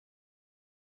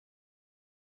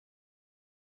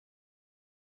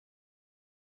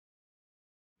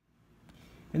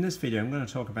In this video, I'm going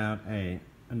to talk about an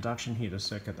induction heater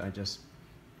circuit that I just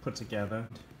put together.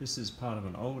 This is part of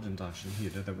an old induction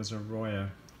heater. There was a Royer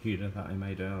heater that I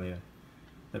made earlier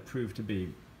that proved to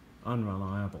be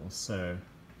unreliable, so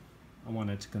I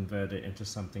wanted to convert it into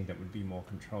something that would be more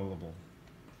controllable,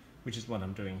 which is what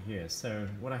I'm doing here. So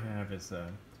what I have is a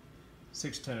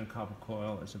 6-turn copper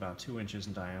coil. It's about 2 inches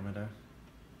in diameter.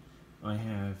 I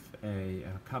have a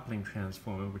coupling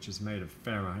transformer which is made of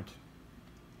ferrite,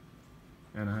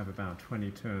 and I have about 20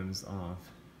 turns of,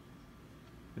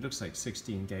 it looks like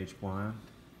 16 gauge wire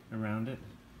around it.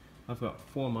 I've got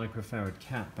 4 microfarad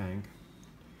cat bank,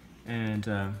 and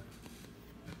I'm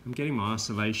getting my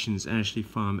oscillations actually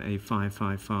from a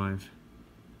 555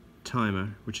 timer,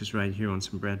 which is right here on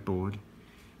some breadboard,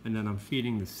 and then I'm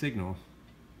feeding the signal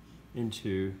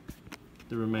into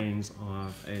the remains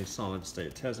of a solid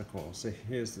state Tesla coil. So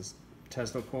here's this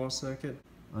Tesla coil circuit,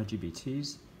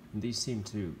 IGBTs, and these seem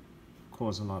to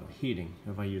cause a lot of heating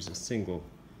if I use a single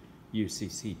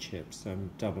UCC chip, so I'm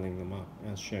doubling them up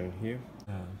as shown here.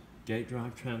 Gate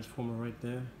drive transformer right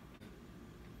there.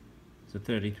 It's a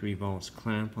 33 volts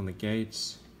clamp on the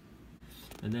gates,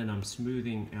 and then I'm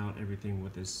smoothing out everything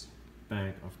with this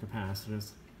bank of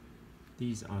capacitors.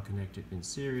 These are connected in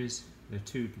series. They're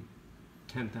two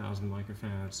 10,000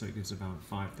 microfarads, so it gives about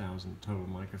 5,000 total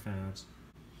microfarads.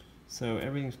 So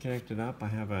everything's connected up. I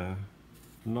have a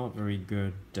not very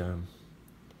good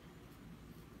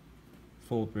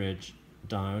full bridge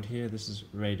diode here. This is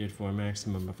rated for a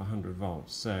maximum of 100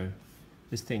 volts, so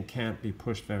this thing can't be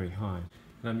pushed very high.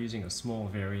 And I'm using a small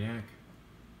variac,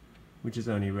 which is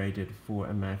only rated for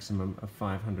a maximum of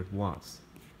 500 watts.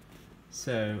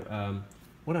 So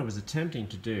what I was attempting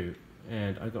to do,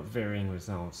 and I got varying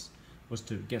results, was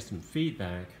to get some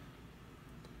feedback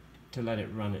to let it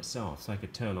run itself, so I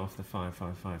could turn off the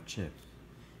 555 chip.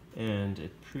 And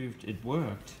it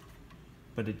worked,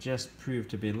 but it just proved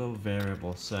to be a little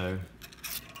variable, so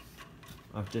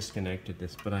I've disconnected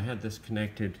this. But I had this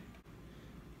connected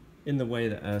in the way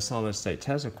that a solid state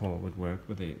Tesla coil would work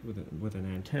with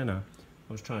an antenna.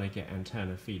 I was trying to get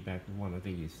antenna feedback with one of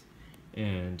these,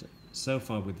 and so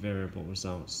far with variable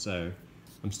results. So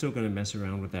I'm still going to mess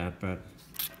around with that, but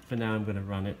for now I'm going to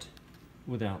run it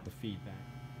without the feedback.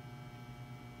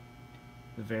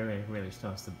 The variac really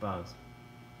starts to buzz.